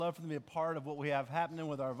Love for them to be a part of what we have happening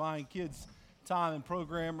with our Vine Kids time and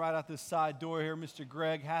program right out this side door here. Mr.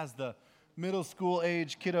 Greg has the middle school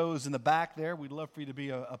age kiddos in the back there. We'd love for you to be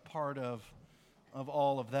a part of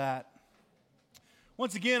all of that.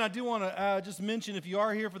 Once again, I do want to just mention, if you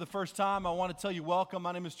are here for the first time, I want to tell you welcome.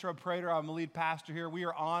 My name is Trub Prater. I'm the lead pastor here. We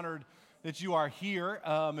are honored that you are here.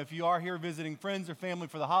 If you are here visiting friends or family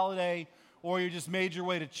for the holiday, or you just made your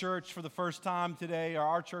way to church for the first time today, or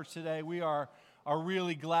our church today, we are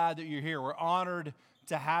really glad that you're here. We're honored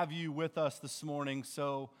to have you with us this morning.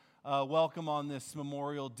 So welcome on this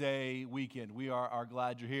Memorial Day weekend. We are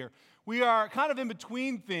glad you're here. We are kind of in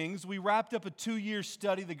between things. We wrapped up a 2-year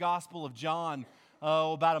study, the Gospel of John,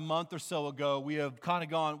 about a month or so ago. We had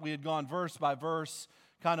gone verse by verse,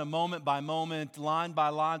 kind of moment by moment, line by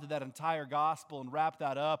line to that entire gospel and wrapped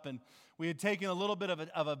that up. And we had taken a little bit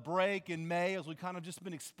of a break in May as we kind of just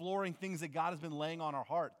been exploring things that God has been laying on our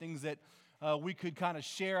heart, things that we could kind of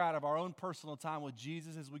share out of our own personal time with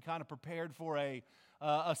Jesus as we kind of prepared for a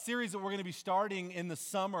series that we're going to be starting in the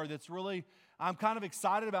summer that's really, I'm kind of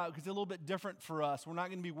excited about because it's a little bit different for us. We're not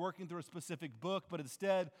going to be working through a specific book, but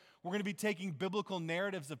instead we're going to be taking biblical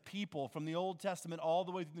narratives of people from the Old Testament all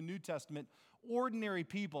the way through the New Testament, ordinary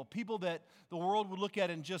people that the world would look at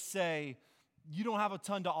and just say, you don't have a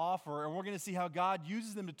ton to offer, and we're going to see how God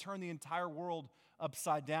uses them to turn the entire world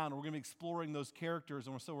upside down. We're going to be exploring those characters,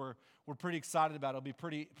 and so we're pretty excited about it. It'll be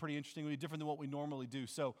pretty interesting. It'll be different than what we normally do.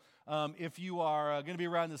 So if you are going to be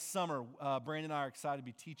around this summer, Brandon and I are excited to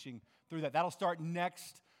be teaching through that. That'll start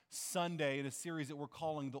next Sunday in a series that we're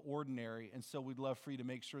calling The Ordinary, and so we'd love for you to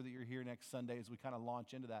make sure that you're here next Sunday as we kind of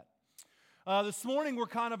launch into that. This morning, we're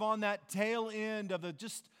kind of on that tail end of the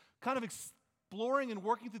just kind of exploring and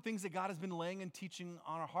working through things that God has been laying and teaching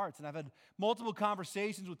on our hearts. And I've had multiple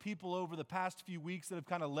conversations with people over the past few weeks that have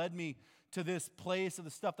kind of led me to this place of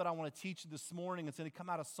the stuff that I want to teach this morning. It's going to come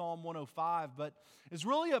out of Psalm 105, but it's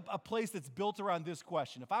really a place that's built around this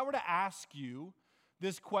question. If I were to ask you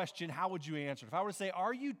this question, how would you answer it? If I were to say,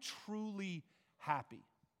 are you truly happy?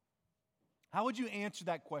 How would you answer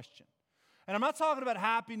that question? And I'm not talking about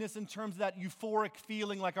happiness in terms of that euphoric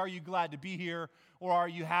feeling like, are you glad to be here? Or are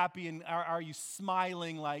you happy and are you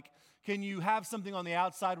smiling? Like, can you have something on the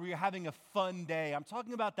outside where you're having a fun day? I'm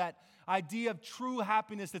talking about that idea of true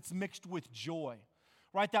happiness that's mixed with joy,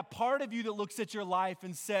 right? That part of you that looks at your life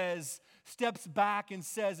and says, steps back and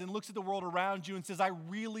says, and looks at the world around you and says, I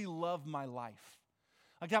really love my life.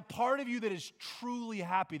 Like that part of you that is truly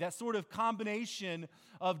happy, that sort of combination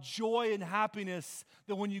of joy and happiness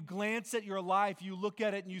that when you glance at your life, you look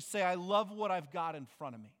at it and you say, I love what I've got in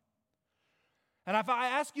front of me. And if I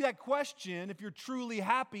ask you that question, if you're truly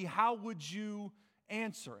happy, how would you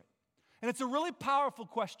answer it? And it's a really powerful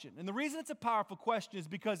question. And the reason it's a powerful question is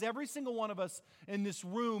because every single one of us in this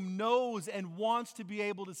room knows and wants to be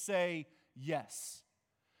able to say yes.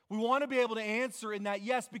 We want to be able to answer in that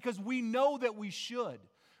yes because we know that we should.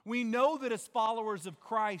 We know that as followers of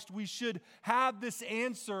Christ, we should have this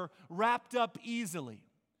answer wrapped up easily.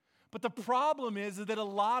 But the problem is that a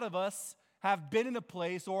lot of us have been in a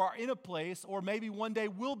place or are in a place or maybe one day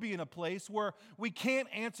will be in a place where we can't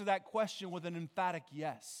answer that question with an emphatic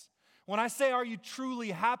yes. When I say, are you truly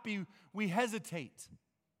happy, we hesitate.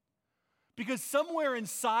 Because somewhere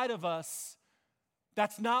inside of us,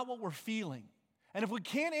 that's not what we're feeling. And if we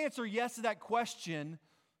can't answer yes to that question,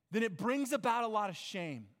 then it brings about a lot of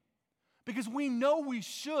shame. Because we know we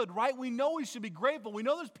should, right? We know we should be grateful. We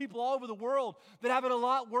know there's people all over the world that have it a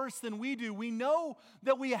lot worse than we do. We know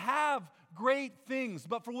that we have great things,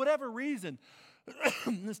 but for whatever reason,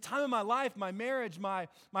 this time in my life, my marriage, my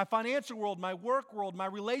financial world, my work world, my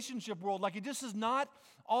relationship world, like it just is not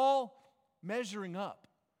all measuring up.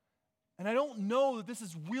 And I don't know that this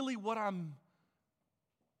is really what I'm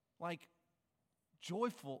like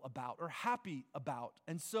joyful about or happy about.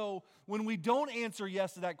 And so when we don't answer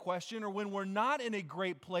yes to that question or when we're not in a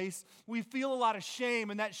great place, we feel a lot of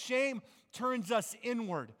shame, and that shame turns us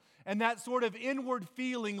inward. And that sort of inward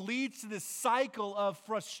feeling leads to this cycle of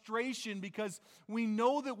frustration because we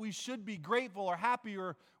know that we should be grateful or happy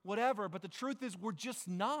or whatever, but the truth is we're just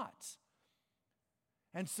not.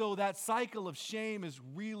 And so that cycle of shame is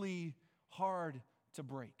really hard to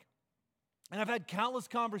break. And I've had countless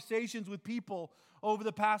conversations with people over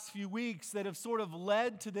the past few weeks that have sort of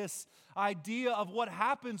led to this idea of what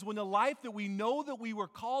happens when the life that we know that we were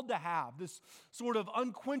called to have, this sort of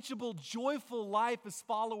unquenchable, joyful life as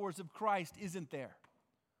followers of Christ, isn't there.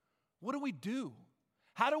 What do we do?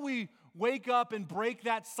 How do we wake up and break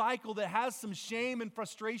that cycle that has some shame and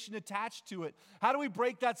frustration attached to it? How do we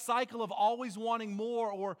break that cycle of always wanting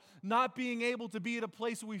more or not being able to be at a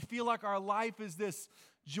place where we feel like our life is this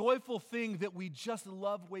joyful thing that we just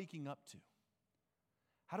love waking up to?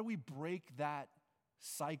 How do we break that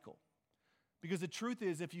cycle? Because the truth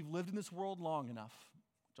is, if you've lived in this world long enough,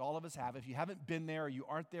 which all of us have, if you haven't been there or you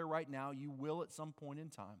aren't there right now, you will at some point in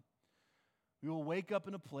time. You will wake up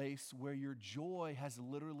in a place where your joy has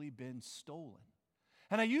literally been stolen.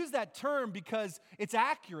 And I use that term because it's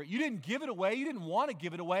accurate. You didn't give it away. You didn't want to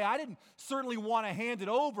give it away. I didn't certainly want to hand it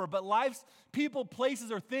over, but life's people,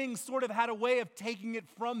 places, or things sort of had a way of taking it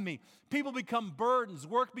from me. People become burdens.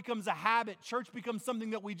 Work becomes a habit. Church becomes something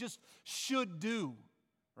that we just should do,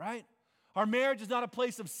 right? Our marriage is not a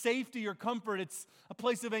place of safety or comfort. It's a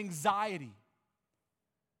place of anxiety.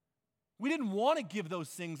 We didn't want to give those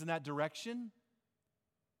things in that direction,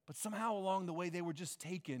 but somehow along the way they were just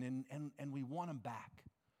taken and we want them back.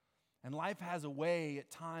 And life has a way at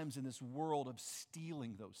times in this world of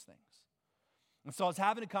stealing those things. And so I was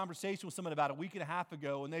having a conversation with someone about a week and a half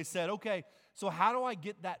ago, and they said, okay, so how do I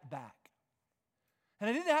get that back? And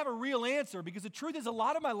I didn't have a real answer because the truth is a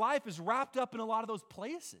lot of my life is wrapped up in a lot of those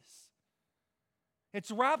places. It's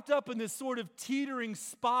wrapped up in this sort of teetering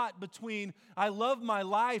spot between I love my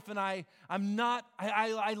life and I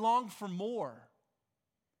long for more.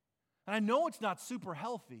 And I know it's not super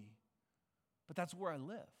healthy, but that's where I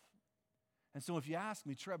live. And so if you ask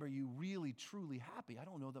me, Trevor, are you really, truly happy? I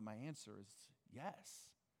don't know that my answer is yes.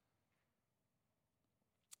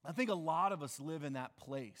 I think a lot of us live in that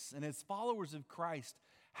place. And as followers of Christ,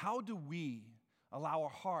 how do we allow our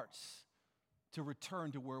hearts to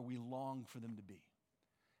return to where we long for them to be?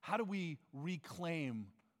 How do we reclaim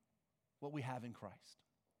what we have in Christ?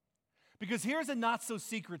 Because here's a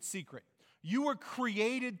not-so-secret secret. You were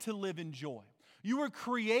created to live in joy. You were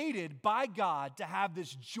created by God to have this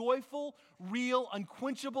joyful, real,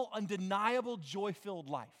 unquenchable, undeniable, joy-filled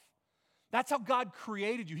life. That's how God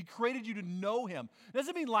created you. He created you to know Him. It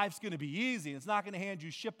doesn't mean life's going to be easy. It's not going to hand you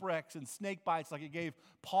shipwrecks and snake bites like it gave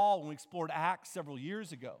Paul when we explored Acts several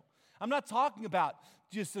years ago. I'm not talking about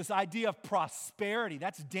just this idea of prosperity.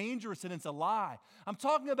 That's dangerous and it's a lie. I'm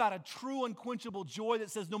talking about a true, unquenchable joy that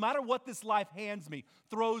says no matter what this life hands me,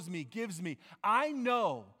 throws me, gives me, I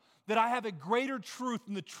know that I have a greater truth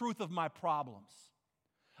than the truth of my problems.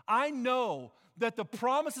 I know that the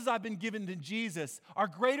promises I've been given to Jesus are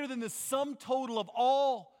greater than the sum total of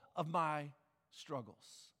all of my struggles.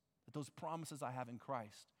 That those promises I have in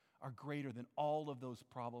Christ are greater than all of those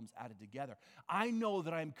problems added together. I know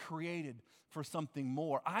that I'm created for something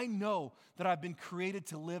more. I know that I've been created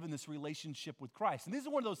to live in this relationship with Christ. And this is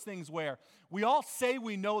one of those things where we all say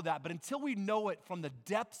we know that, but until we know it from the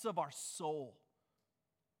depths of our soul,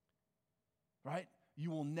 right,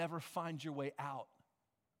 you will never find your way out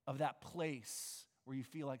of that place where you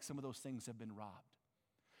feel like some of those things have been robbed.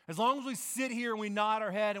 As long as we sit here and we nod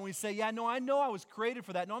our head and we say, yeah, no, I know I was created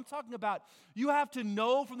for that. No, I'm talking about you have to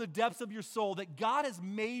know from the depths of your soul that God has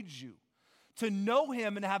made you to know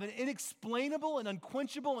Him and have an inexplainable and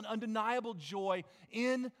unquenchable and undeniable joy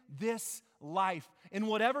in this life. In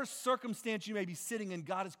whatever circumstance you may be sitting in,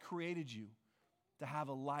 God has created you to have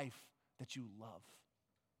a life that you love.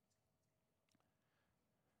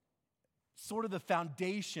 Sort of the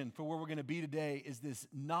foundation for where we're going to be today is this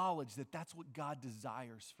knowledge that that's what God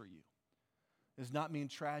desires for you. It does not mean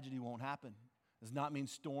tragedy won't happen. It does not mean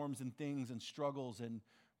storms and things and struggles and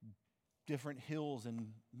different hills and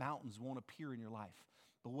mountains won't appear in your life.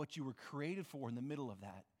 But what you were created for in the middle of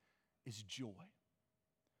that is joy.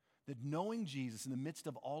 That knowing Jesus in the midst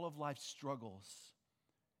of all of life's struggles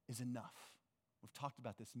is enough. We've talked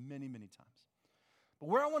about this many, many times. But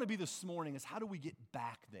where I want to be this morning is how do we get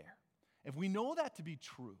back there? If we know that to be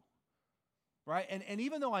true, right? And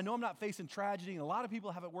even though I know I'm not facing tragedy, and a lot of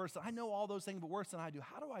people have it worse, I know all those things, but worse than I do,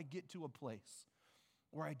 how do I get to a place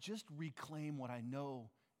where I just reclaim what I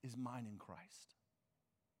know is mine in Christ?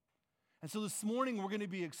 And so this morning, we're going to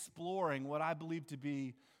be exploring what I believe to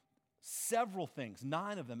be several things,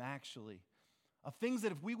 9 of them actually, of things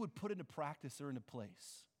that if we would put into practice or into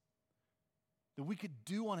place, that we could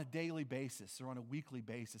do on a daily basis or on a weekly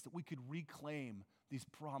basis, that we could reclaim these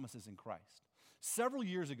promises in Christ. Several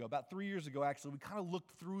years ago, about 3 years ago actually, we kind of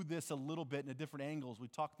looked through this a little bit in different angles. We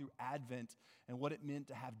talked through Advent and what it meant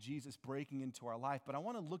to have Jesus breaking into our life. But I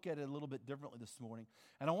want to look at it a little bit differently this morning.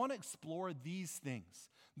 And I want to explore these things,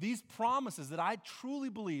 these promises that I truly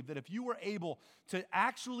believe that if you were able to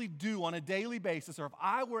actually do on a daily basis, or if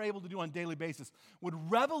I were able to do on a daily basis, would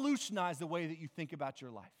revolutionize the way that you think about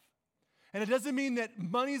your life. And it doesn't mean that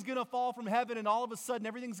money's going to fall from heaven and all of a sudden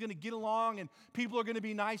everything's going to get along and people are going to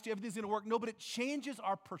be nice to you, everything's going to work. No, but it changes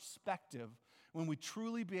our perspective when we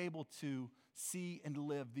truly be able to see and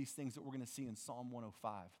live these things that we're going to see in Psalm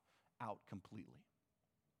 105 out completely.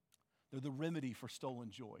 They're the remedy for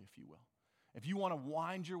stolen joy, if you will. If you want to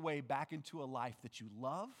wind your way back into a life that you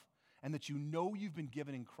love and that you know you've been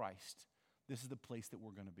given in Christ, this is the place that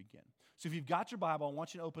we're going to begin. So if you've got your Bible, I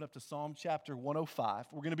want you to open up to Psalm chapter 105.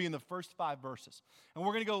 We're going to be in the first 5 verses. And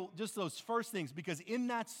we're going to go just those first things, because in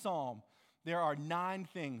that psalm, there are 9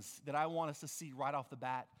 things that I want us to see right off the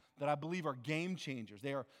bat that I believe are game changers.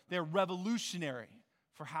 They're revolutionary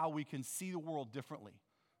for how we can see the world differently,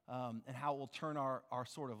 and how it will turn our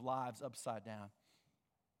sort of lives upside down.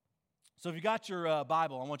 So if you got your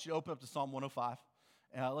Bible, I want you to open up to Psalm 105.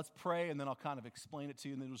 Let's pray, and then I'll kind of explain it to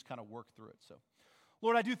you, and then we'll just kind of work through it. So,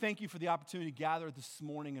 Lord, I do thank you for the opportunity to gather this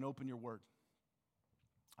morning and open your word.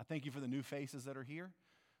 I thank you for the new faces that are here.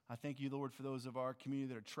 I thank you, Lord, for those of our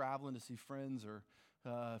community that are traveling to see friends or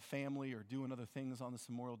family or doing other things on this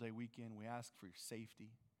Memorial Day weekend. We ask for your safety.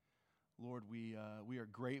 Lord, we are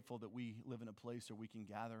grateful that we live in a place where we can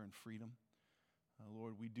gather in freedom.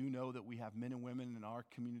 Lord, we do know that we have men and women in our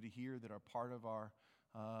community here that are part of our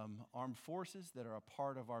armed forces, that are a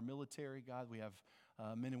part of our military. God, we have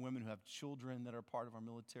men and women who have children that are part of our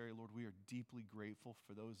military. Lord, we are deeply grateful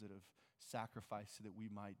for those that have sacrificed so that we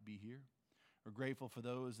might be here. We're grateful for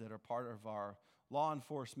those that are part of our law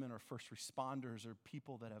enforcement or first responders or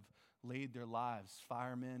people that have laid their lives,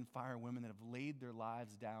 firemen, firewomen that have laid their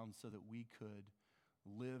lives down so that we could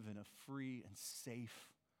live in a free and safe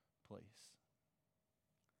place.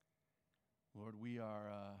 Lord, we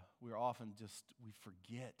are often we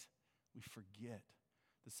forget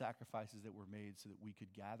the sacrifices that were made so that we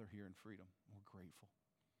could gather here in freedom. We're grateful.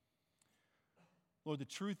 Lord, the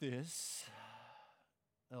truth is,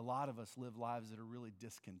 a lot of us live lives that are really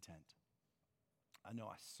discontent. I know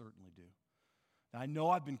I certainly do. Now, I know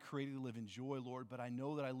I've been created to live in joy, Lord, but I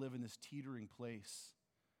know that I live in this teetering place.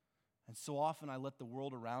 And so often I let the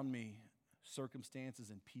world around me, circumstances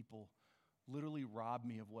and people, literally rob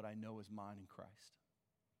me of what I know is mine in Christ.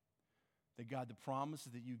 That God, the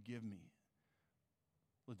promises that you give me,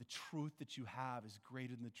 Lord, the truth that you have is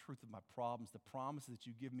greater than the truth of my problems. The promises that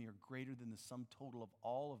you give me are greater than the sum total of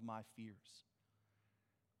all of my fears.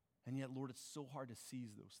 And yet, Lord, it's so hard to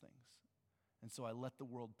seize those things. And so I let the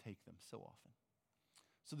world take them so often.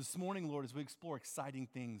 So this morning, Lord, as we explore exciting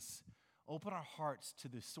things, open our hearts to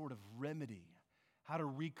this sort of remedy, how to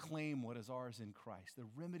reclaim what is ours in Christ, the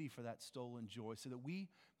remedy for that stolen joy, so that we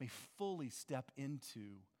may fully step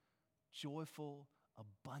into joyful,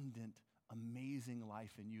 abundant, amazing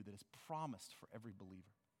life in you that is promised for every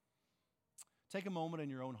believer. Take a moment in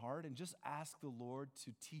your own heart and just ask the Lord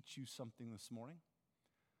to teach you something this morning.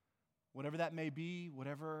 Whatever that may be,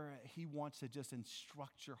 whatever he wants to just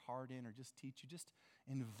instruct your heart in or just teach you, just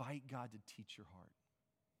invite God to teach your heart.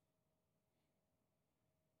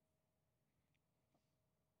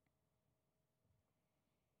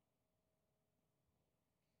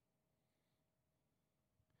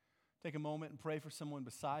 Take a moment and pray for someone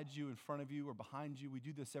beside you, in front of you, or behind you. We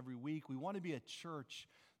do this every week. We want to be a church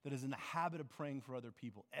that is in the habit of praying for other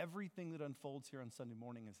people. Everything that unfolds here on Sunday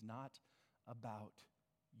morning is not about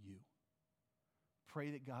you. Pray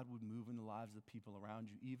that God would move in the lives of the people around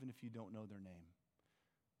you, even if you don't know their name.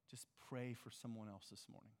 Just pray for someone else this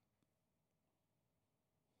morning.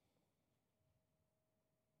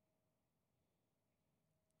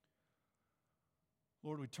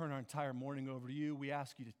 Lord, we turn our entire morning over to you. We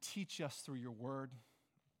ask you to teach us through your word,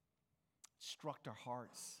 instruct our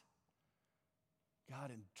hearts, God,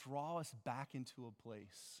 and draw us back into a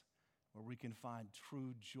place where we can find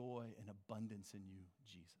true joy and abundance in you,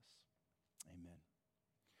 Jesus. Amen.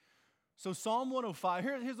 So Psalm 105,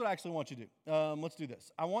 here's what I actually want you to do. Let's do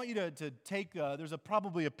this. I want you to take, there's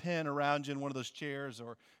probably a pen around you in one of those chairs,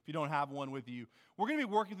 or if you don't have one with you. We're going to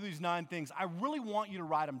be working through these 9 things. I really want you to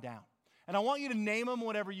write them down. And I want you to name them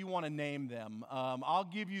whatever you want to name them. I'll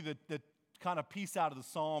give you the kind of piece out of the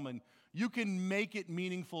psalm, and you can make it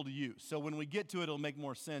meaningful to you. So when we get to it, it'll make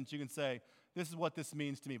more sense. You can say, this is what this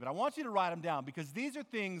means to me. But I want you to write them down, because these are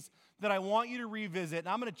things that I want you to revisit. And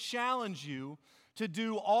I'm going to challenge you to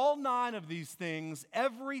do all 9 of these things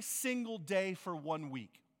every single day for 1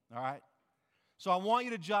 week, all right? So I want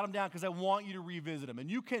you to jot them down because I want you to revisit them.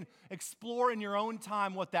 And you can explore in your own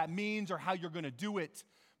time what that means or how you're going to do it.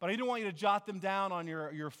 But I don't want you to jot them down on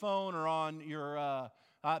your phone or on your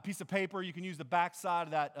piece of paper. You can use the back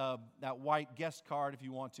side of that white guest card if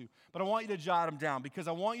you want to. But I want you to jot them down because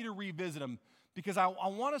I want you to revisit them, because I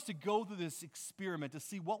want us to go through this experiment to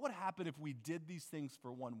see what would happen if we did these things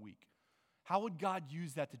for 1 week. How would God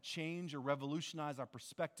use that to change or revolutionize our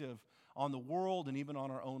perspective on the world and even on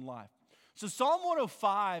our own life? So Psalm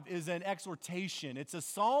 105 is an exhortation. It's a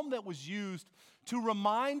psalm that was used to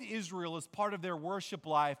remind Israel as part of their worship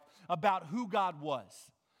life about who God was.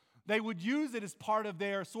 they would use it as part of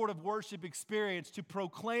their sort of worship experience to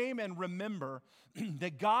proclaim and remember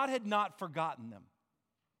that God had not forgotten them.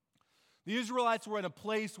 The Israelites were in a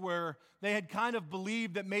place where they had kind of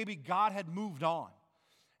believed that maybe God had moved on.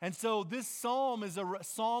 And so this psalm is a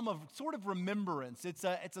psalm of sort of remembrance. It's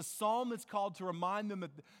a psalm that's called to remind them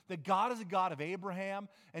that God is a God of Abraham,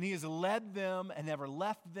 and He has led them and never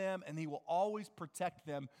left them, and He will always protect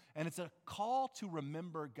them. And it's a call to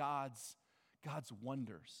remember God's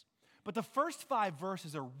wonders. But the first 5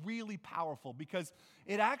 verses are really powerful because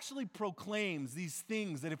it actually proclaims these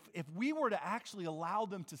things that if we were to actually allow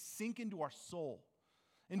them to sink into our soul,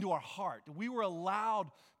 into our heart, we were allowed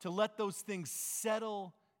to let those things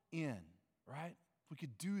settle in, right? If we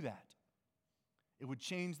could do that, it would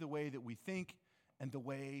change the way that we think and the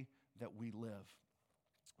way that we live.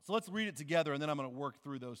 So let's read it together, and then I'm going to work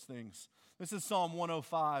through those things. This is Psalm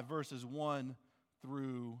 105, verses 1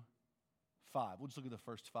 through 5. We'll just look at the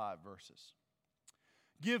first 5 verses.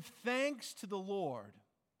 Give thanks to the Lord.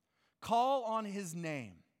 Call on His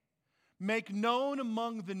name. Make known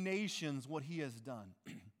among the nations what He has done.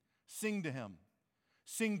 Sing to Him.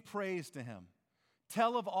 Sing praise to Him.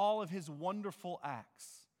 Tell of all of His wonderful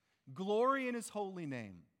acts. Glory in His holy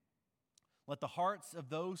name. Let the hearts of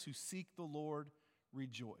those who seek the Lord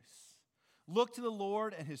rejoice. Look to the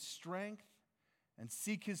Lord and His strength, and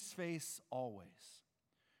seek His face always.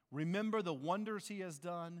 Remember the wonders He has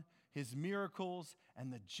done, His miracles,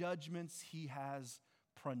 and the judgments He has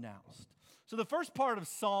pronounced. So the first part of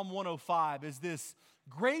Psalm 105 is this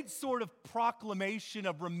great sort of proclamation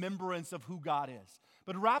of remembrance of who God is.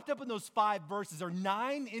 But wrapped up in those 5 verses are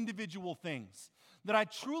 9 individual things that I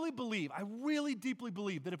truly believe, I really deeply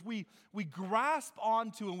believe that if we grasp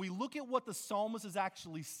onto and we look at what the psalmist is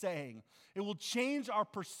actually saying, it will change our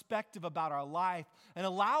perspective about our life and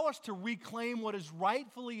allow us to reclaim what is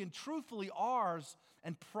rightfully and truthfully ours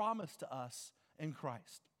and promised to us in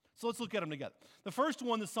Christ. So let's look at them together. The first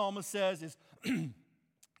one the psalmist says is,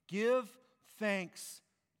 give thanks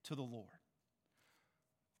to the Lord.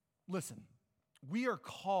 Listen, we are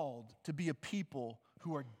called to be a people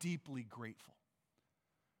who are deeply grateful.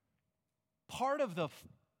 Part of the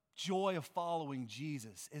joy of following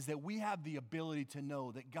Jesus is that we have the ability to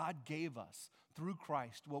know that God gave us, through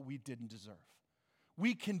Christ, what we didn't deserve.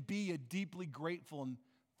 We can be a deeply grateful and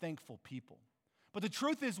thankful people. But the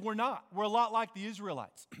truth is we're not. We're a lot like the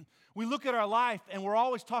Israelites. We look at our life and we're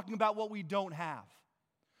always talking about what we don't have.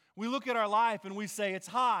 We look at our life and we say it's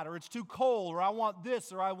hot or it's too cold or I want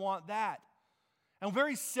this or I want that. And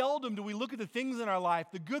very seldom do we look at the things in our life,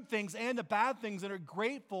 the good things and the bad things, and are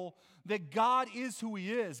grateful that God is who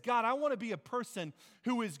He is. God, I want to be a person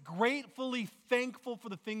who is gratefully thankful for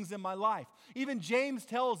the things in my life. Even James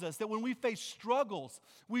tells us that when we face struggles,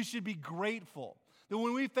 we should be grateful. That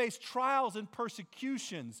when we face trials and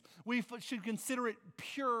persecutions, we should consider it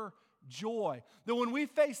pure joy. That when we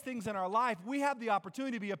face things in our life, we have the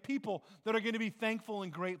opportunity to be a people that are going to be thankful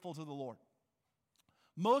and grateful to the Lord.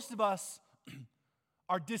 Most of us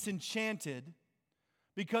are disenchanted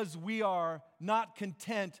because we are not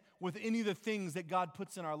content with any of the things that God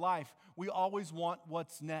puts in our life. We always want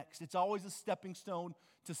what's next. It's always a stepping stone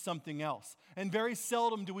to something else. And very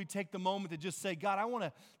seldom do we take the moment to just say, God, I want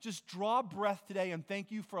to just draw breath today and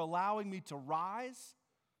thank you for allowing me to rise,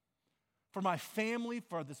 for my family,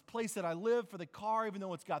 for this place that I live, for the car, even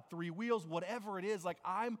though it's got 3 wheels, whatever it is, like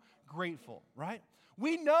I'm grateful, right?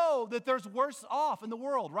 We know that there's worse off in the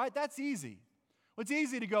world, right? That's easy. It's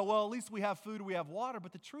easy to go, well, at least we have food, we have water,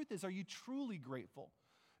 but the truth is, are you truly grateful?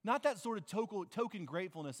 Not that sort of token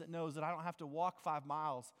gratefulness that knows that I don't have to walk 5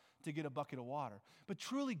 miles to get a bucket of water, but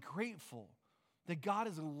truly grateful that God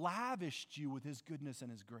has lavished you with His goodness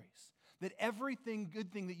and His grace, that everything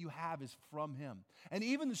good thing that you have is from Him. And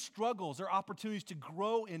even the struggles are opportunities to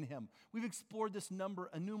grow in Him. We've explored this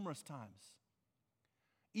numerous times.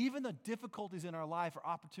 Even the difficulties in our life are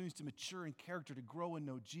opportunities to mature in character, to grow and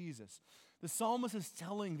know Jesus. The psalmist is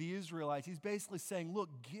telling the Israelites, he's basically saying, look,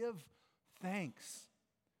 give thanks.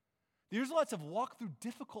 The Israelites have walked through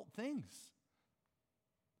difficult things,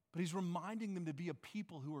 but he's reminding them to be a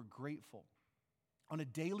people who are grateful on a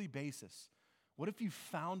daily basis. What if you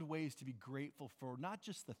found ways to be grateful for not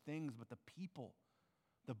just the things, but the people,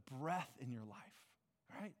 the breath in your life,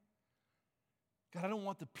 right? God, I don't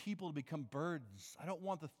want the people to become burdens. I don't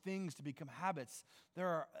want the things to become habits.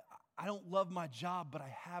 I don't love my job, but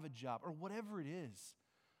I have a job, or whatever it is.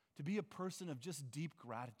 To be a person of just deep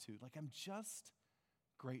gratitude. Like I'm just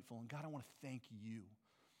grateful. And God, I want to thank you.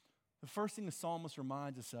 The first thing the psalmist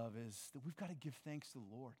reminds us of is that we've got to give thanks to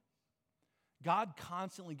the Lord. God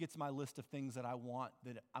constantly gets my list of things that I want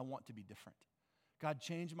to be different. God,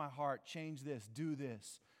 change my heart, change this, do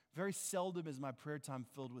this. Very seldom is my prayer time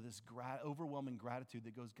filled with this overwhelming gratitude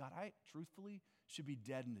that goes, God, I truthfully should be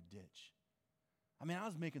dead in a ditch. I mean, I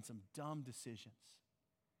was making some dumb decisions.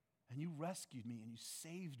 And you rescued me and you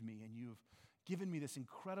saved me and you've given me this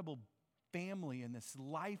incredible family and this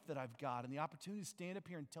life that I've got and the opportunity to stand up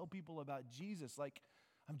here and tell people about Jesus. Like,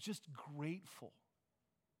 I'm just grateful.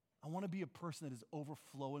 I want to be a person that is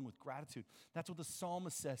overflowing with gratitude. That's what the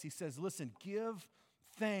psalmist says. He says, listen, give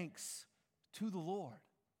thanks to the Lord.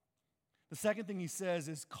 The second thing he says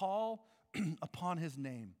is call upon his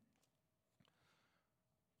name.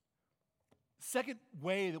 Second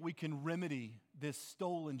way that we can remedy this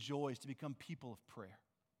stolen joy is to become people of prayer.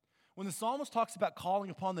 When the psalmist talks about calling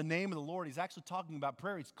upon the name of the Lord, he's actually talking about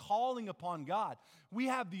prayer. He's calling upon God. We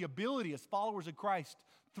have the ability as followers of Christ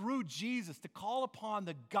through Jesus to call upon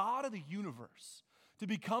the God of the universe, to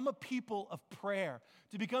become a people of prayer,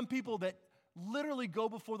 to become people that literally go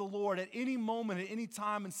before the Lord at any moment, at any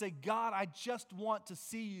time and say, God, I just want to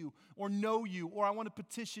see you or know you, or I want to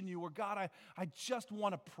petition you, or God, I just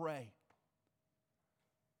want to pray.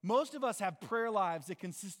 Most of us have prayer lives that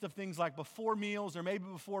consist of things like before meals or maybe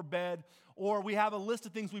before bed, or we have a list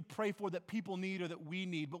of things we pray for that people need or that we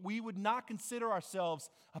need, but we would not consider ourselves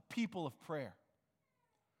a people of prayer.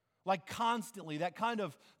 Like constantly, that kind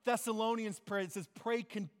of Thessalonians prayer that says pray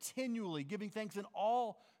continually, giving thanks in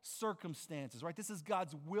all circumstances, right? This is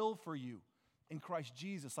God's will for you in Christ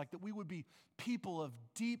Jesus, like that we would be people of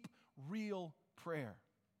deep, real prayer.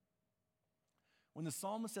 When the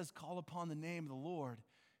psalmist says call upon the name of the Lord,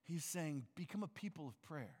 he's saying, become a people of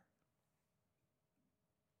prayer.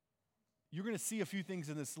 You're going to see a few things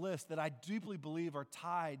in this list that I deeply believe are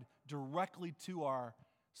tied directly to our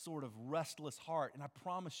sort of restless heart. And I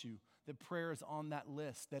promise you that prayer is on that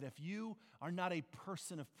list. That if you are not a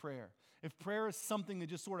person of prayer, if prayer is something that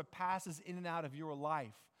just sort of passes in and out of your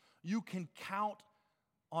life, you can count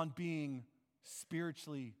on being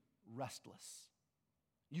spiritually restless.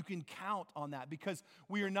 You can count on that because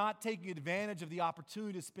we are not taking advantage of the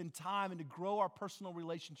opportunity to spend time and to grow our personal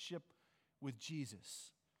relationship with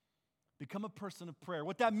Jesus. Become a person of prayer.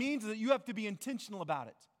 What that means is that you have to be intentional about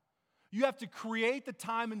it. You have to create the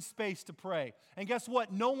time and space to pray. And guess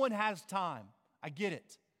what? No one has time. I get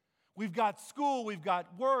it. We've got school, we've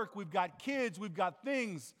got work, we've got kids, we've got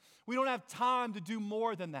things. We don't have time to do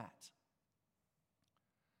more than that.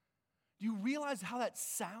 Do you realize how that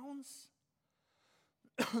sounds?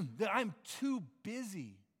 That I'm too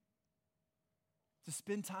busy to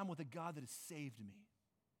spend time with a God that has saved me.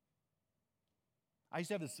 I used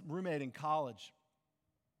to have this roommate in college,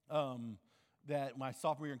 that my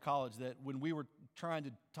sophomore year in college, that when we were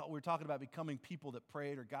we were talking about becoming people that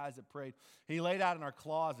prayed or guys that prayed, he laid out in our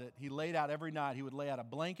closet, every night, he would lay out a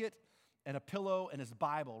blanket and a pillow and his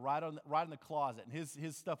Bible right in the closet. And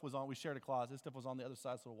his stuff was we shared a closet, his stuff was on the other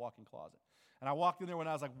side, so a walk-in closet. And I walked in there when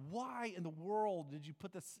I was like, why in the world did you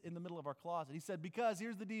put this in the middle of our closet? He said, because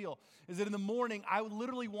here's the deal, is that in the morning, I would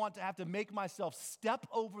literally want to have to make myself step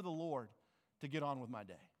over the Lord to get on with my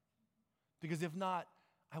day. Because if not,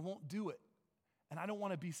 I won't do it. And I don't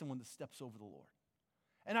want to be someone that steps over the Lord.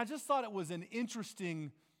 And I just thought it was an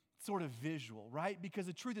interesting sort of visual, right? Because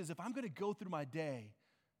the truth is, if I'm going to go through my day,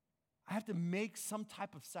 I have to make some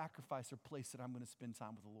type of sacrifice or place that I'm going to spend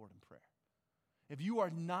time with the Lord in prayer. If you are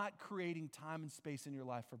not creating time and space in your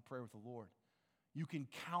life for prayer with the Lord, you can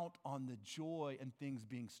count on the joy and things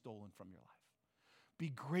being stolen from your life. Be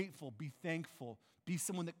grateful, be thankful, be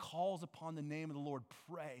someone that calls upon the name of the Lord,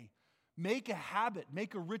 pray. Make a habit,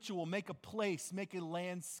 make a ritual, make a place, make a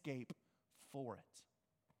landscape for it.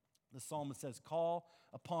 The psalmist says, call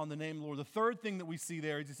upon the name of the Lord. The third thing that we see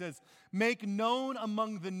there is he says, make known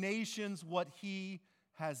among the nations what he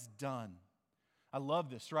has done. I love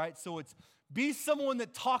this, right? So it's be someone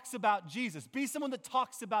that talks about Jesus. Be someone that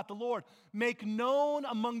talks about the Lord. Make known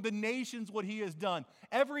among the nations what he has done.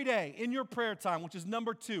 Every day in your prayer time, which is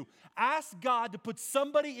number 2, ask God to put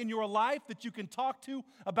somebody in your life that you can talk to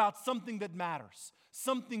about something that matters,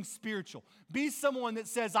 something spiritual. Be someone that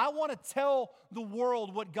says, I want to tell the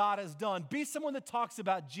world what God has done. Be someone that talks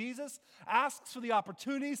about Jesus, asks for the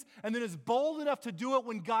opportunities, and then is bold enough to do it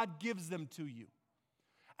when God gives them to you.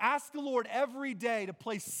 Ask the Lord every day to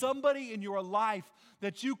place somebody in your life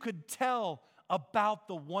that you could tell about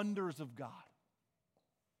the wonders of God.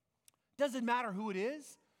 Doesn't matter who it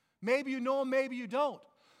is. Maybe you know them, maybe you don't.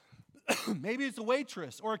 Maybe it's a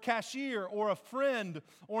waitress or a cashier or a friend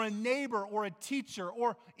or a neighbor or a teacher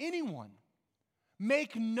or anyone.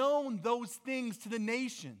 Make known those things to the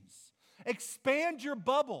nations. Expand your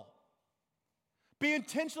bubble. Be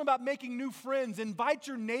intentional about making new friends. Invite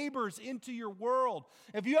your neighbors into your world.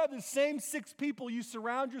 If you have the same 6 people you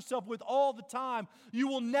surround yourself with all the time, you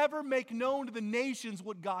will never make known to the nations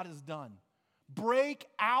what God has done. Break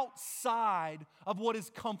outside of what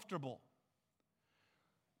is comfortable.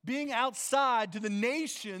 Being outside to the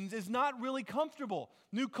nations is not really comfortable.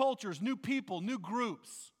 New cultures, new people, new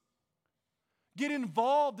groups. Get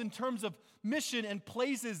involved in terms of mission and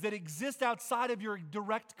places that exist outside of your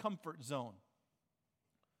direct comfort zone.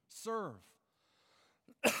 Serve.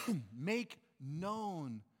 Make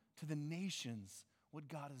known to the nations what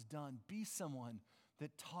God has done. Be someone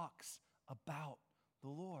that talks about the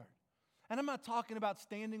Lord. And I'm not talking about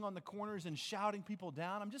standing on the corners and shouting people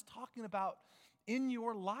down. I'm just talking about in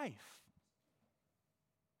your life.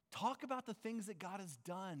 Talk about the things that God has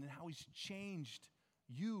done and how He's changed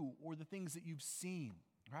you or the things that you've seen,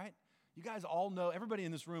 right? You guys all know, everybody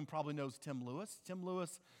in this room probably knows Tim Lewis. Tim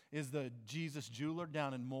Lewis is the Jesus jeweler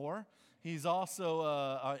down in Moore. He's also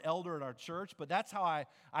an elder at our church, but that's how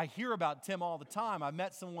I hear about Tim all the time. I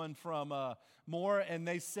met someone from Moore, and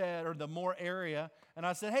they said, or the Moore area, and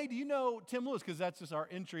I said, hey, do you know Tim Lewis? Because that's just our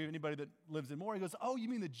entry of anybody that lives in Moore. He goes, oh, you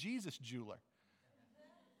mean the Jesus jeweler?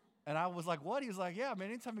 And I was like, what? He was like, yeah, man,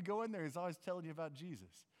 anytime we go in there, he's always telling you about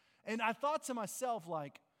Jesus. And I thought to myself,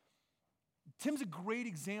 like, Tim's a great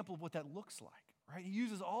example of what that looks like, right? He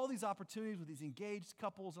uses all these opportunities with these engaged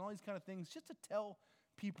couples and all these kind of things just to tell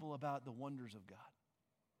people about the wonders of God.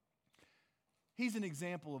 He's an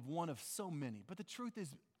example of one of so many. But the truth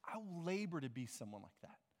is, I labor to be someone like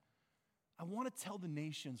that. I want to tell the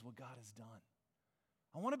nations what God has done.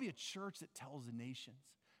 I want to be a church that tells the nations.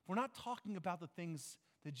 If we're not talking about the things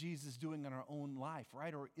that Jesus is doing in our own life,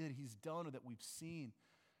 right, or that He's done or that we've seen,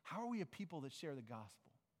 how are we a people that share the gospel?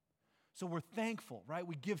 So we're thankful, right?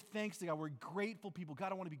 We give thanks to God. We're grateful people.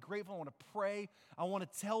 God, I want to be grateful. I want to pray. I want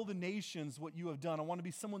to tell the nations what you have done. I want to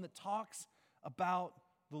be someone that talks about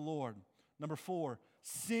the Lord. Number 4,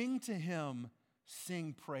 sing to Him,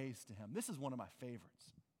 sing praise to Him. This is one of my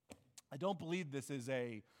favorites. I don't believe this is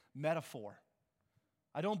a metaphor.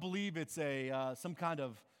 I don't believe it's some kind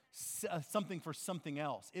of something for something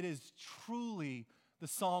else. It is truly the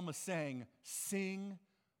psalmist saying, sing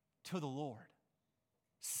to the Lord.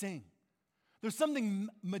 Sing. There's something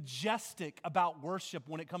majestic about worship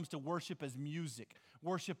when it comes to worship as music,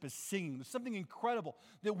 worship as singing. There's something incredible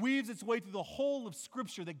that weaves its way through the whole of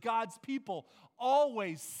Scripture, that God's people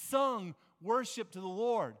always sung worship to the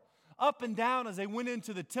Lord. Up and down as they went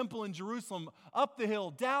into the temple in Jerusalem, up the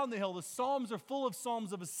hill, down the hill. The Psalms are full of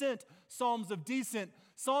psalms of ascent, psalms of descent,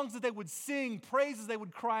 songs that they would sing, praises they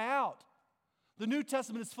would cry out. The New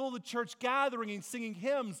Testament is full of the church gathering and singing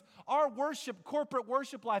hymns. Our worship, corporate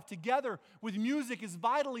worship life together with music is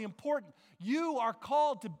vitally important. You are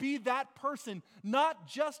called to be that person, not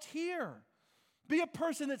just here. Be a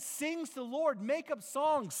person that sings to the Lord. Make up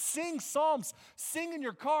songs, sing psalms, sing in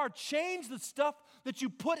your car. Change the stuff that you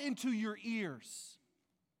put into your ears.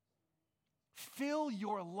 Fill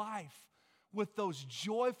your life with those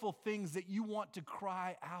joyful things that you want to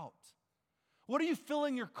cry out. What are you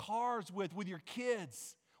filling your cars with your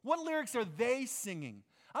kids? What lyrics are they singing?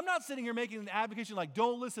 I'm not sitting here making an advocation like,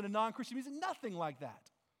 don't listen to non-Christian music, nothing like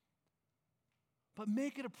that. But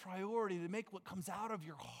make it a priority to make what comes out of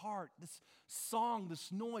your heart, this song, this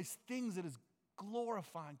noise, things that is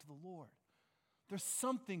glorifying to the Lord. There's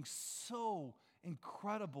something so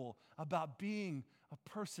incredible about being a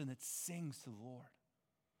person that sings to the Lord.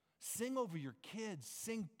 Sing over your kids,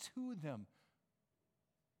 sing to them.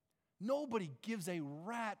 Nobody gives a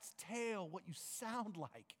rat's tail what you sound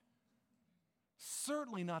like.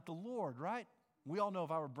 Certainly not the Lord, right? We all know if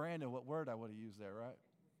I were Brandon, what word I would have used there, right?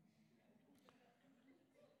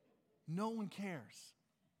 No one cares.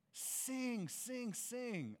 Sing, sing,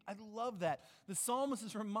 sing. I love that. The psalmist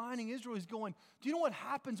is reminding Israel, he's going, do you know what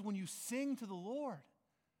happens when you sing to the Lord?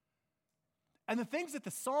 And the things that the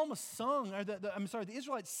psalmist sung, or the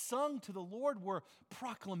Israelites sung to the Lord were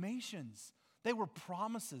proclamations. They were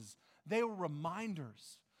promises. They were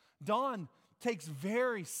reminders. Don takes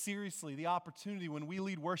very seriously the opportunity when we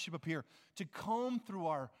lead worship up here to comb through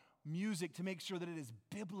our music to make sure that it is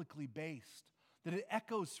biblically based, that it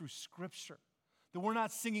echoes through Scripture, that we're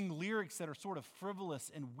not singing lyrics that are sort of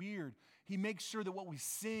frivolous and weird. He makes sure that what we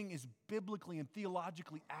sing is biblically and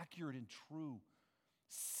theologically accurate and true.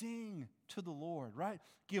 Sing to the Lord, right?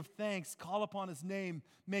 Give thanks, call upon His name,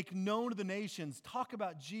 make known to the nations, talk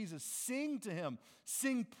about Jesus, sing to Him,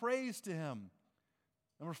 sing praise to Him.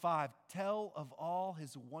 Number 5, tell of all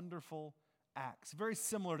His wonderful acts. Very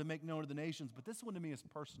similar to make known to the nations, but this one to me is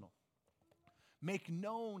personal. Make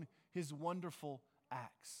known His wonderful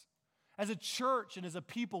acts. As a church and as a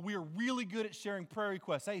people, we are really good at sharing prayer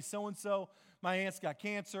requests. Hey, so-and-so, my aunt's got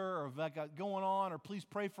cancer, or that got going on, or please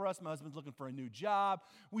pray for us. My husband's looking for a new job.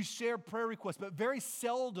 We share prayer requests, but very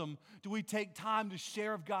seldom do we take time to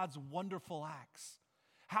share of God's wonderful acts.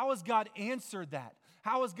 How has God answered that?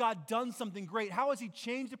 How has God done something great? How has He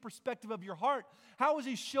changed the perspective of your heart? How has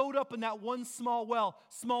He showed up in that one small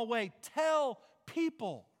way? Tell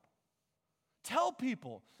people. Tell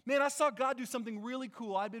people, man, I saw God do something really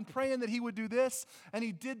cool. I'd been praying that He would do this, and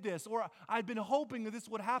He did this. Or I'd been hoping that this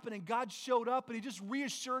would happen, and God showed up, and He just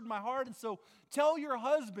reassured my heart. And so tell your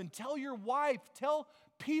husband, tell your wife, tell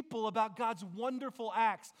people about God's wonderful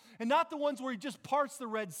acts. And not the ones where He just parts the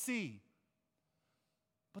Red Sea,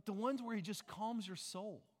 but the ones where He just calms your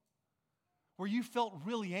soul, where you felt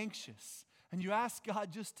really anxious, and you asked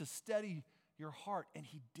God just to steady your heart, and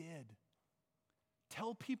He did.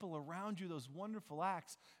 Tell people around you those wonderful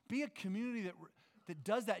acts. Be a community that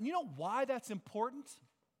does that. And you know why that's important?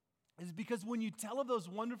 Is because when you tell of those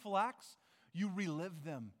wonderful acts, you relive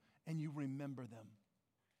them and you remember them.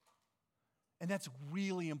 And that's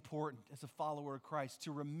really important as a follower of Christ,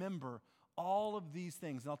 to remember all of these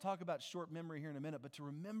things. And I'll talk about short memory here in a minute, but to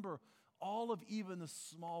remember all of even the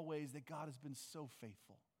small ways that God has been so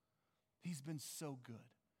faithful. He's been so good.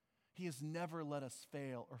 He has never let us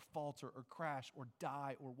fail or falter or crash or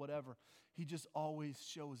die or whatever. He just always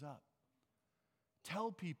shows up. Tell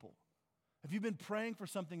people. If you've been praying for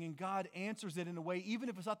something and God answers it in a way, even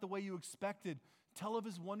if it's not the way you expected, tell of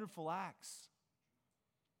His wonderful acts.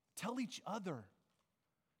 Tell each other.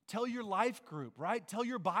 Tell your life group, right? Tell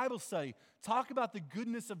your Bible study. Talk about the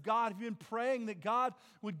goodness of God. If you've been praying that God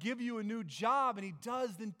would give you a new job and He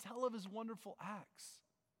does, then tell of His wonderful acts.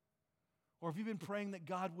 Or if you've been praying that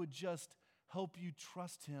God would just help you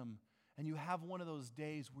trust Him, and you have one of those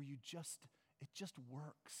days where it just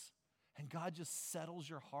works, and God just settles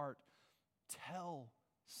your heart, tell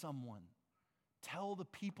someone. Tell the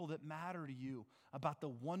people that matter to you about the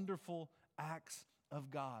wonderful acts of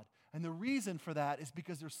God. And the reason for that is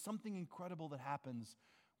because there's something incredible that happens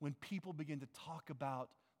when people begin to talk about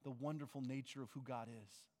the wonderful nature of who God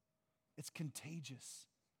is. It's contagious.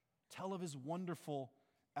 Tell of His wonderful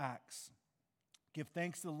acts. Give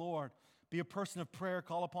thanks to the Lord. Be a person of prayer.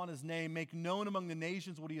 Call upon His name. Make known among the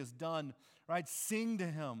nations what He has done. Right? Sing to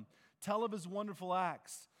Him. Tell of His wonderful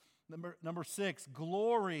acts. Number 6,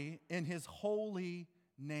 glory in His holy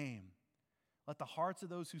name. Let the hearts of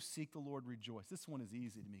those who seek the Lord rejoice. This one is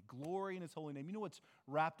easy to me. Glory in His holy name. You know what's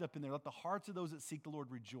wrapped up in there? Let the hearts of those that seek the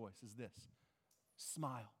Lord rejoice is this.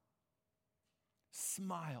 Smile.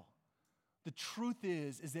 Smile. The truth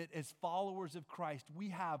is that as followers of Christ, we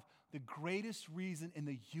have the greatest reason in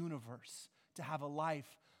the universe to have a life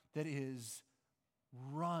that is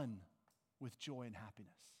run with joy and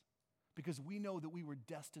happiness. Because we know that we were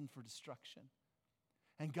destined for destruction.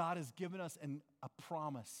 And God has given us a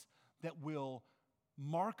promise that will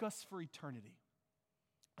mark us for eternity.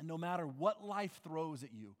 And no matter what life throws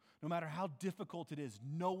at you, no matter how difficult it is,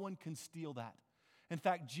 no one can steal that. In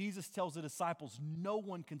fact, Jesus tells the disciples, no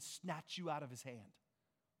one can snatch you out of His hand.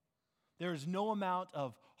 There is no amount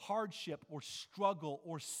of hardship or struggle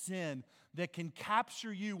or sin that can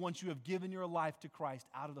capture you once you have given your life to Christ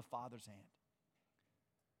out of the Father's hand.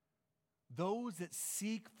 Those that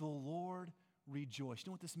seek the Lord rejoice. You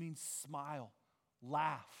know what this means? Smile,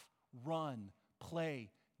 laugh, run,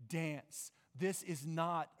 play, dance. This is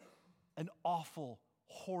not an awful,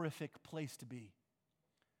 horrific place to be.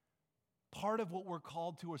 Part of what we're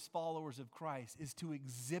called to as followers of Christ is to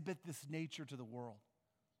exhibit this nature to the world.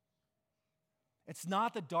 It's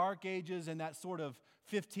not the dark ages and that sort of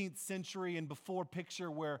 15th century and before picture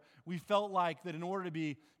where we felt like that in order to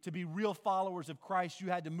be real followers of Christ, you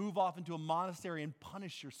had to move off into a monastery and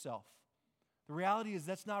punish yourself. The reality is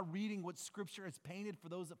that's not reading what Scripture has painted for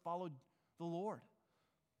those that followed the Lord.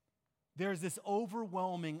 There's this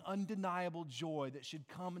overwhelming, undeniable joy that should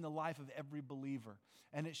come in the life of every believer.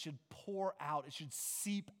 And it should pour out. It should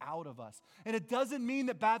seep out of us. And it doesn't mean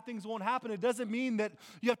that bad things won't happen. It doesn't mean that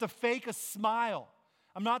you have to fake a smile.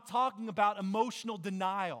 I'm not talking about emotional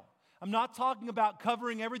denial. I'm not talking about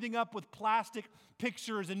covering everything up with plastic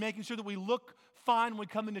pictures and making sure that we look fine when we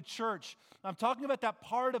come into church. I'm talking about that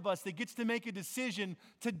part of us that gets to make a decision.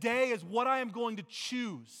 Today is what I am going to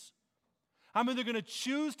choose. I'm either going to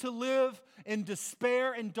choose to live in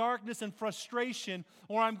despair and darkness and frustration,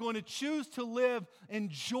 or I'm going to choose to live in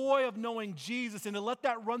joy of knowing Jesus and to let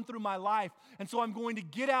that run through my life. And so I'm going to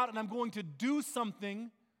get out and I'm going to do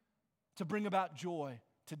something to bring about joy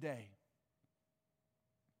today.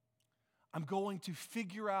 I'm going to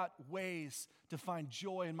figure out ways to find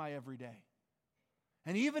joy in my everyday.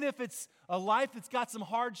 And even if it's a life that's got some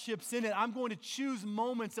hardships in it, I'm going to choose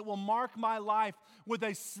moments that will mark my life with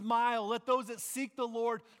a smile. Let those that seek the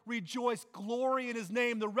Lord rejoice, glory in His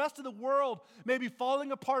name. The rest of the world may be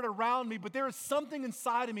falling apart around me, but there is something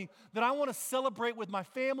inside of me that I want to celebrate with my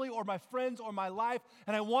family or my friends or my life,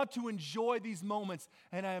 and I want to enjoy these moments.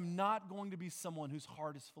 And I am not going to be someone whose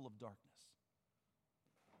heart is full of darkness.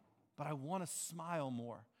 But I want to smile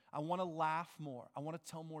more. I want to laugh more. I want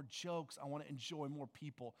to tell more jokes. I want to enjoy more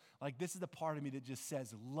people. Like, this is the part of me that just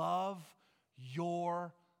says, love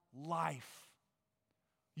your life.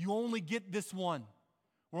 You only get this one.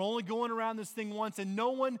 We're only going around this thing once, and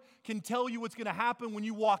no one can tell you what's going to happen when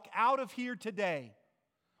you walk out of here today.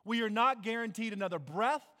 We are not guaranteed another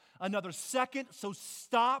breath, another second, so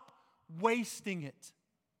stop wasting it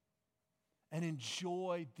and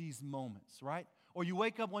enjoy these moments, right? Or you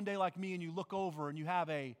wake up one day like me and you look over and you have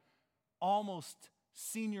a almost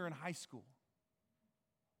senior in high school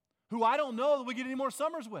who I don't know that we get any more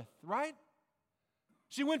summers with, right?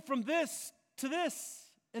 She went from this to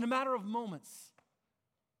this in a matter of moments.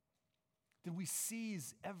 Did we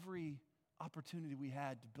seize every opportunity we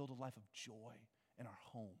had to build a life of joy in our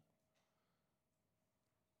home?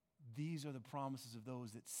 These are the promises of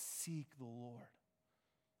those that seek the Lord.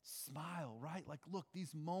 Smile, right? Like, look,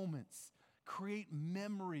 these moments create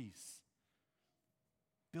memories.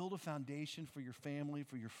 Build a foundation for your family,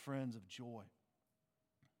 for your friends of joy.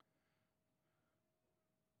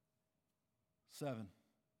 7.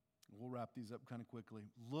 We'll wrap these up kind of quickly.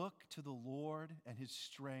 Look to the Lord and His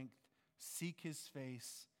strength. Seek His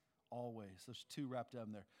face always. There's 2 wrapped up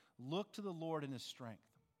in there. Look to the Lord and His strength.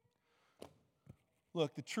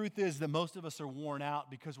 Look, the truth is that most of us are worn out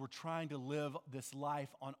because we're trying to live this life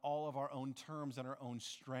on all of our own terms and our own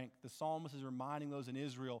strength. The psalmist is reminding those in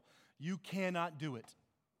Israel, you cannot do it.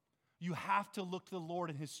 You have to look to the Lord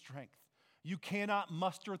and His strength. You cannot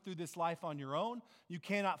muster through this life on your own. You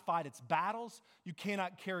cannot fight its battles. You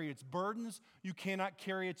cannot carry its burdens. You cannot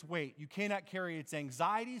carry its weight. You cannot carry its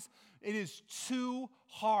anxieties. It is too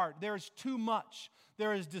hard. There is too much.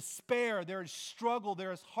 There is despair. There is struggle.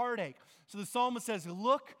 There is heartache. So the psalmist says,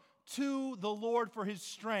 look to the Lord for His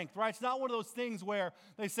strength, right? It's not one of those things where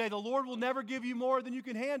they say the Lord will never give you more than you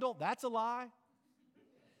can handle. That's a lie.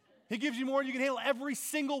 He gives you more than you can handle every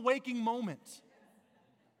single waking moment.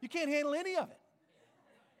 You can't handle any of it.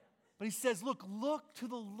 But He says, look to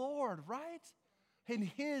the Lord, right? In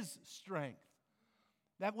His strength.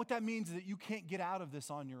 What that means is that you can't get out of this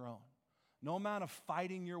on your own. No amount of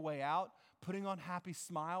fighting your way out, putting on happy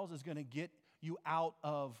smiles is going to get you out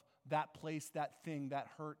of that place, that thing, that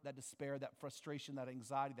hurt, that despair, that frustration, that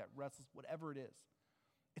anxiety, that restless, whatever it is.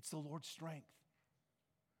 It's the Lord's strength.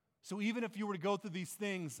 So even if you were to go through these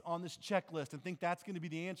things on this checklist and think that's going to be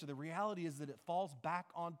the answer, the reality is that it falls back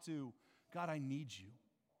onto, God, I need you.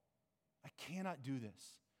 I cannot do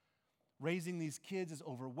this. Raising these kids is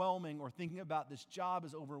overwhelming, or thinking about this job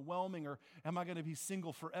is overwhelming, or am I going to be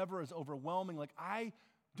single forever is overwhelming. Like, I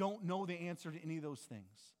don't know the answer to any of those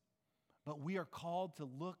things. But we are called to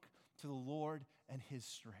look to the Lord and His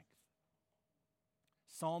strength.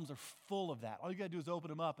 Psalms are full of that. All you got to do is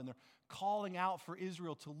open them up, and they're calling out for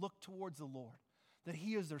Israel to look towards the Lord, that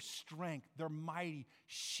He is their strength, their mighty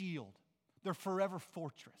shield, their forever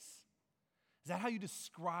fortress. Is that how you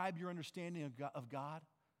describe your understanding of God?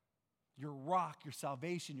 Your rock, your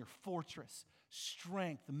salvation, your fortress,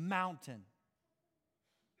 strength, mountain.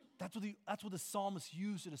 That's what the psalmist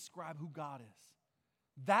used to describe who God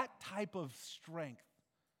is. That type of strength,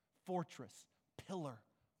 fortress, pillar,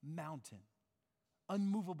 mountain,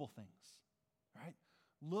 unmovable things, right?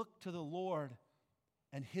 Look to the Lord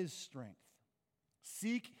and His strength.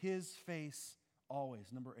 Seek His face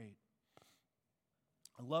always. Number 8.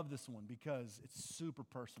 I love this one because it's super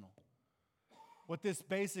personal. What this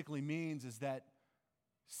basically means is that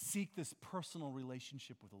seek this personal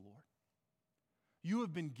relationship with the Lord. You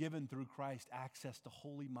have been given through Christ access to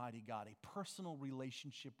holy, mighty God, a personal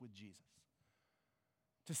relationship with Jesus.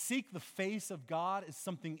 To seek the face of God is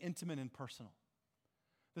something intimate and personal.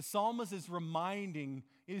 The psalmist is reminding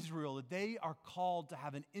Israel that they are called to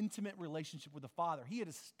have an intimate relationship with the Father. He had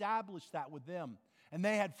established that with them, and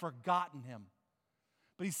they had forgotten Him.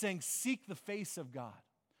 But he's saying, seek the face of God.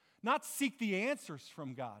 Not seek the answers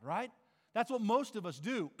from God, right? That's what most of us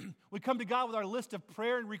do. We come to God with our list of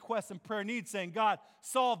prayer and requests and prayer needs, saying, God,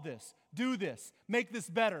 solve this, do this, make this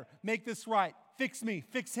better, make this right, fix me,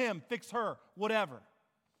 fix him, fix her, whatever.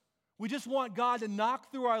 We just want God to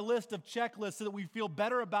knock through our list of checklists so that we feel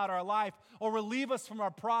better about our life or relieve us from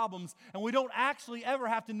our problems, and we don't actually ever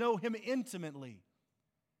have to know Him intimately.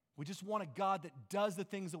 We just want a God that does the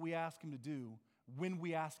things that we ask Him to do when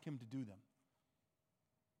we ask Him to do them.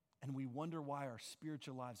 and we wonder why our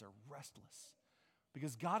spiritual lives are restless.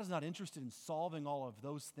 Because God is not interested in solving all of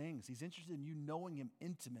those things. He's interested in you knowing Him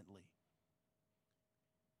intimately.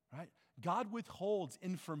 Right? God withholds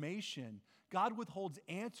information. God withholds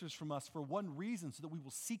answers from us for one reason, so that we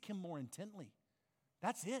will seek Him more intently.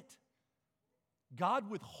 That's it. God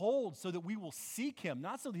withholds so that we will seek Him,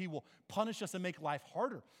 not so that He will punish us and make life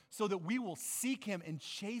harder, so that we will seek Him and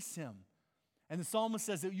chase Him. And the psalmist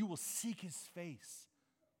says that you will seek His face.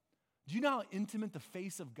 Do you know how intimate the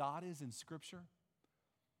face of God is in Scripture?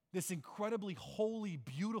 This incredibly holy,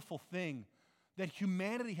 beautiful thing that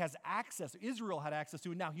humanity has access, Israel had access to,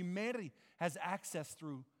 and now humanity has access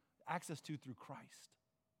to through Christ.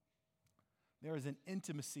 There is an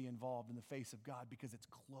intimacy involved in the face of God because it's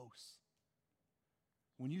close.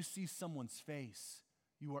 When you see someone's face,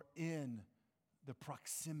 you are in the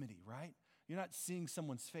proximity, right? You're not seeing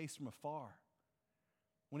someone's face from afar.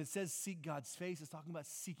 When it says seek God's face, it's talking about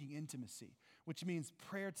seeking intimacy, which means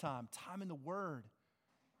prayer time, time in the Word,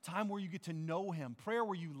 time where you get to know Him, prayer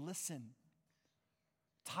where you listen.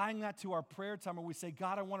 Tying that to our prayer time where we say,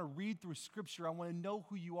 God, I want to read through Scripture. I want to know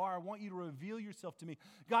who you are. I want you to reveal yourself to me.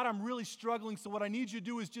 God, I'm really struggling, so what I need you to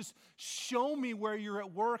do is just show me where you're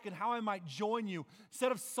at work and how I might join you.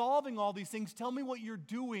 Instead of solving all these things, tell me what you're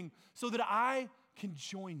doing so that I can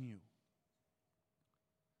join you.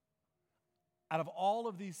 Out of all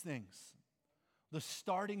of these things, the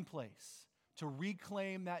starting place to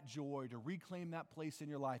reclaim that joy, to reclaim that place in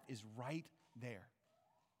your life is right there.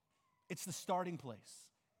 It's the starting place,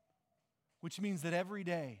 which means that every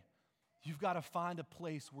day you've got to find a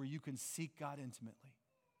place where you can seek God intimately.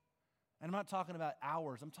 And I'm not talking about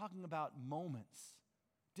hours. I'm talking about moments,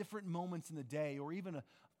 different moments in the day, or even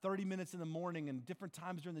 30 minutes in the morning and different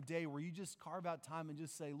times during the day where you just carve out time and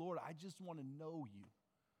just say, Lord, I just want to know you.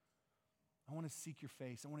 I want to seek your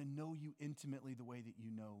face. I want to know you intimately the way that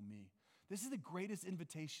you know me. This is the greatest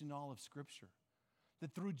invitation in all of Scripture,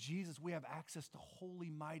 that through Jesus we have access to holy,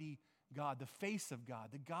 mighty God, the face of God,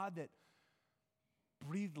 the God that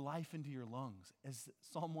breathed life into your lungs. As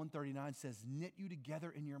Psalm 139 says, knit you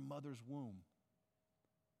together in your mother's womb.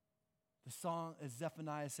 The song, as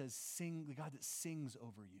Zephaniah says, sing, the God that sings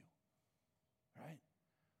over you. Right?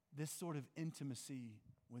 This sort of intimacy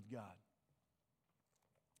with God.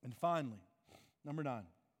 And finally, number 9,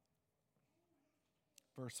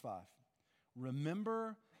 verse 5.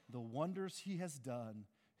 Remember the wonders He has done,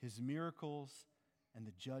 His miracles, and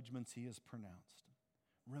the judgments He has pronounced.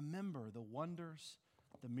 Remember the wonders,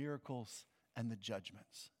 the miracles, and the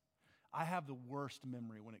judgments. I have the worst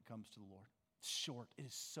memory when it comes to the Lord. It's short. It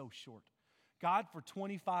is so short. God for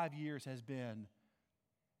 25 years has been,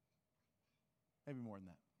 maybe more than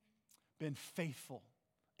that, been faithful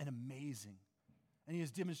and amazing. And He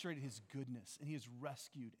has demonstrated His goodness, and He has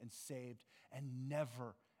rescued and saved and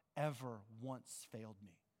never, ever once failed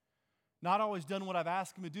me. Not always done what I've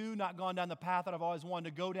asked Him to do, not gone down the path that I've always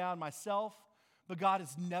wanted to go down myself, but God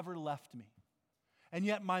has never left me. And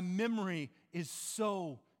yet my memory is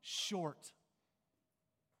so short.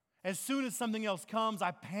 As soon as something else comes,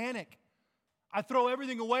 I panic. I throw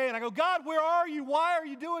everything away and I go, God, where are you? Why are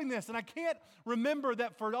you doing this? And I can't remember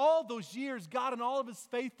that for all those years, God in all of His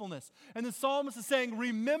faithfulness. And the psalmist is saying,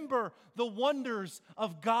 remember the wonders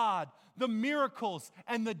of God, the miracles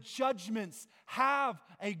and the judgments. Have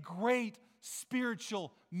a great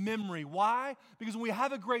spiritual memory. Why? Because when we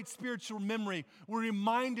have a great spiritual memory, we're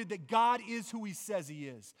reminded that God is who He says He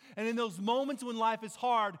is. And in those moments when life is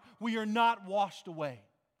hard, we are not washed away,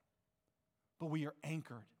 but we are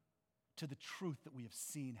anchored to the truth that we have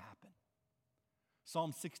seen happen.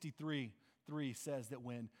 Psalm 63:3 says that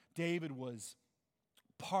when David was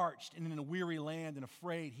parched and in a weary land and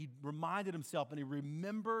afraid, he reminded himself and he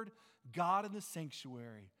remembered God in the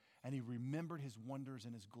sanctuary and he remembered His wonders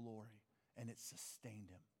and His glory, and it sustained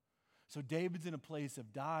him. So David's in a place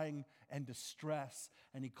of dying and distress,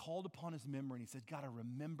 and he called upon his memory and he said, God, I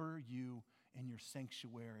remember you in your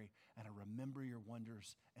sanctuary and I remember your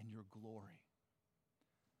wonders and your glory.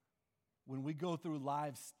 When we go through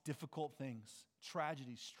life's difficult things,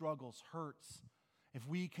 tragedies, struggles, hurts, if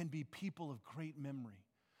we can be people of great memory,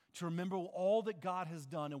 to remember all that God has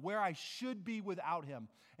done and where I should be without Him,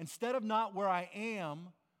 instead of not where I am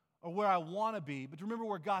or where I want to be, but to remember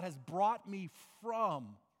where God has brought me from,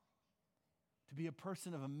 to be a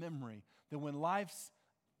person of a memory, that when life's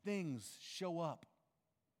things show up,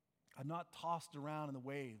 I'm not tossed around in the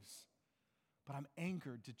waves, but I'm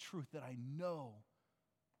anchored to truth that I know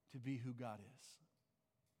to be who God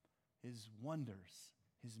is. His wonders,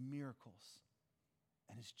 His miracles,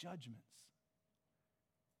 and His judgments.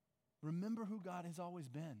 Remember who God has always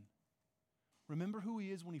been. Remember who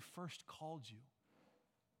He is when He first called you.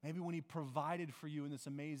 Maybe when he provided for you in this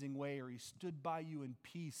amazing way, or he stood by you in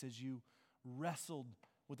peace as you wrestled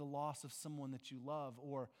with the loss of someone that you love,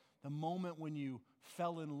 or the moment when you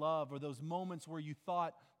fell in love, or those moments where you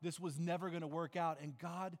thought this was never going to work out, and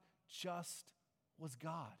God just was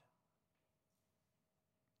God.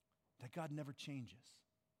 That God never changes.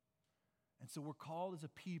 And so we're called as a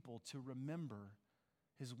people to remember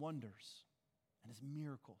his wonders and his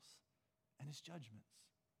miracles and his judgments,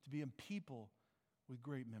 to be a people with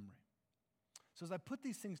great memory. So as I put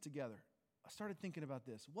these things together, I started thinking about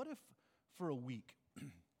this. What if for a week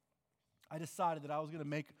I decided that I was going to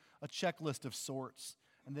make a checklist of sorts,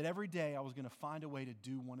 and that every day I was going to find a way to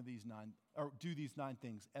do these 9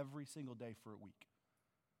 things every single day for a week?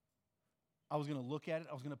 I was going to look at it,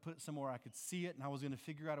 I was going to put it somewhere I could see it, and I was going to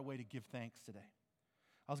figure out a way to give thanks today.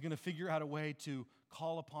 I was going to figure out a way to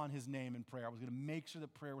call upon his name in prayer. I was going to make sure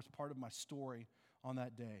that prayer was part of my story on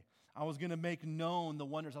that day. I was going to make known the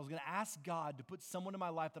wonders. I was going to ask God to put someone in my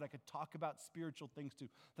life that I could talk about spiritual things to,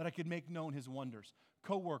 that I could make known his wonders.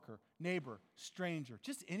 Coworker, neighbor, stranger,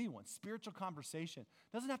 just anyone. Spiritual conversation.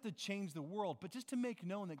 Doesn't have to change the world, but just to make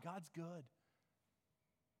known that God's good.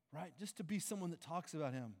 Right? Just to be someone that talks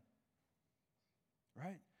about him.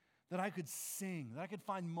 Right? That I could sing, that I could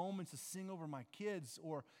find moments to sing over my kids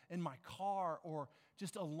or in my car or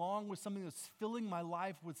just along with something that's filling my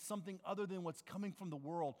life with something other than what's coming from the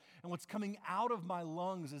world. And what's coming out of my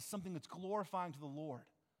lungs is something that's glorifying to the Lord.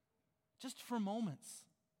 Just for moments.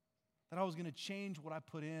 That I was going to change what I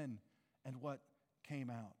put in and what came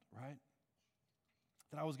out, right?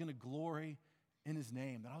 That I was going to glory in his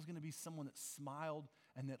name, that I was going to be someone that smiled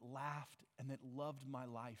and that laughed and that loved my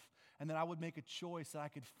life, and that I would make a choice that I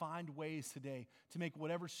could find ways today to make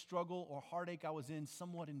whatever struggle or heartache I was in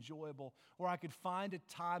somewhat enjoyable, or I could find a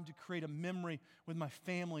time to create a memory with my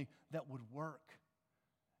family that would work.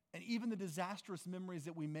 And even the disastrous memories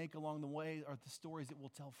that we make along the way are the stories that we'll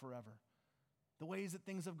tell forever. The ways that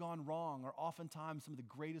things have gone wrong are oftentimes some of the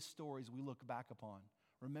greatest stories we look back upon.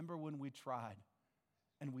 Remember when we tried?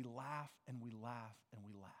 And we laugh and we laugh and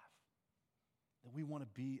we laugh. That we want to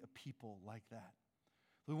be a people like that.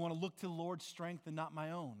 We want to look to the Lord's strength and not my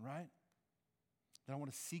own, right? That I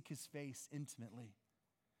want to seek his face intimately.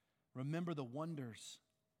 Remember the wonders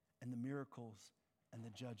and the miracles and the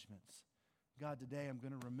judgments. God, today I'm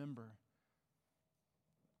going to remember.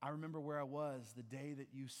 I remember where I was the day that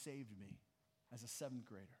you saved me as a 7th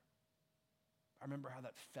grader. I remember how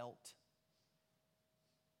that felt.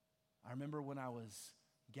 I remember when I was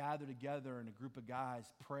gathered together in a group of guys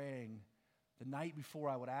praying the night before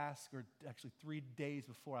I would ask, or actually 3 days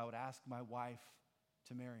before I would ask my wife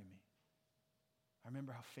to marry me. I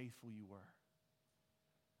remember how faithful you were.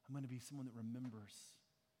 I'm going to be someone that remembers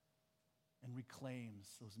and reclaims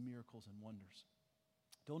those miracles and wonders.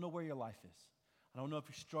 Don't know where your life is. I don't know if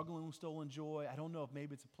you're struggling with stolen joy. I don't know if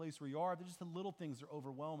maybe it's a place where you are. They're just the little things that are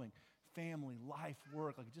overwhelming. Family, life,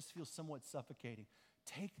 work, like it just feels somewhat suffocating.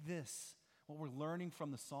 Take this, what we're learning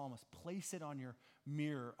from the psalmist, place it on your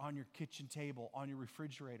mirror, on your kitchen table, on your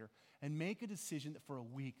refrigerator, and make a decision that for a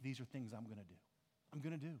week, these are things I'm going to do. I'm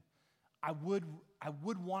going to do. I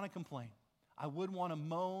would want to complain. I would want to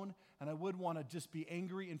moan, and I would want to just be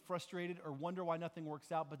angry and frustrated or wonder why nothing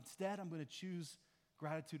works out, but instead I'm going to choose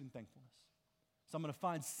gratitude and thankfulness. So I'm going to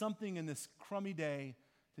find something in this crummy day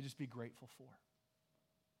to just be grateful for.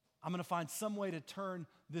 I'm going to find some way to turn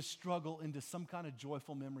this struggle into some kind of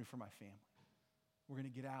joyful memory for my family. We're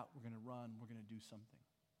going to get out, we're going to run, we're going to do something.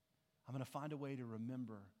 I'm going to find a way to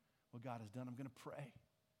remember what God has done. I'm going to pray.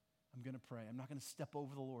 I'm going to pray. I'm not going to step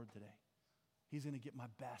over the Lord today. He's going to get my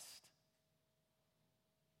best.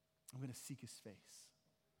 I'm going to seek his face.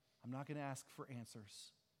 I'm not going to ask for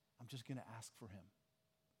answers. I'm just going to ask for him.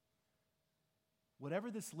 Whatever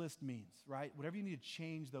this list means, right? Whatever you need to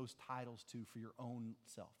change those titles to for your own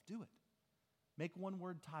self, do it. Make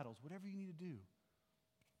one-word titles, whatever you need to do.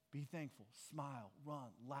 Be thankful, smile,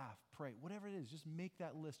 run, laugh, pray, whatever it is, just make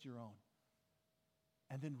that list your own.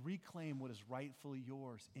 And then reclaim what is rightfully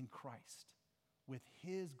yours in Christ with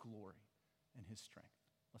his glory and his strength.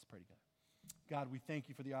 Let's pray together. God, we thank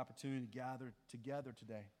you for the opportunity to gather together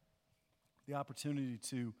today, the opportunity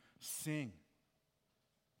to sing,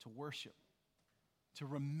 to worship, to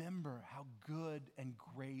remember how good and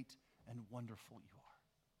great and wonderful you are,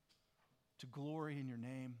 to glory in your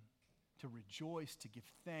name, to rejoice, to give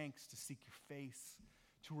thanks, to seek your face,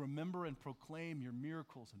 to remember and proclaim your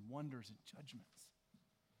miracles and wonders and judgments.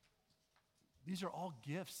 These are all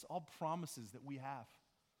gifts, all promises that we have.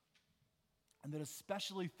 And that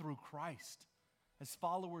especially through Christ, as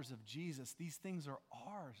followers of Jesus, these things are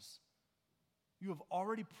ours. You have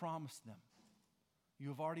already promised them. You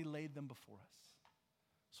have already laid them before us.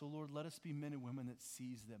 So, Lord, let us be men and women that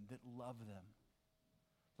seize them, that love them.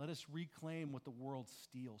 Let us reclaim what the world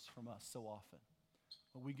steals from us so often.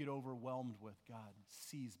 What we get overwhelmed with, God,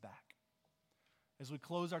 seize back. As we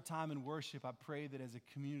close our time in worship, I pray that as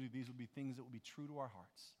a community, these will be things that will be true to our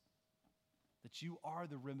hearts. That you are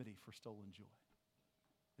the remedy for stolen joy.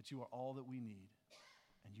 That you are all that we need,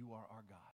 and you are our God.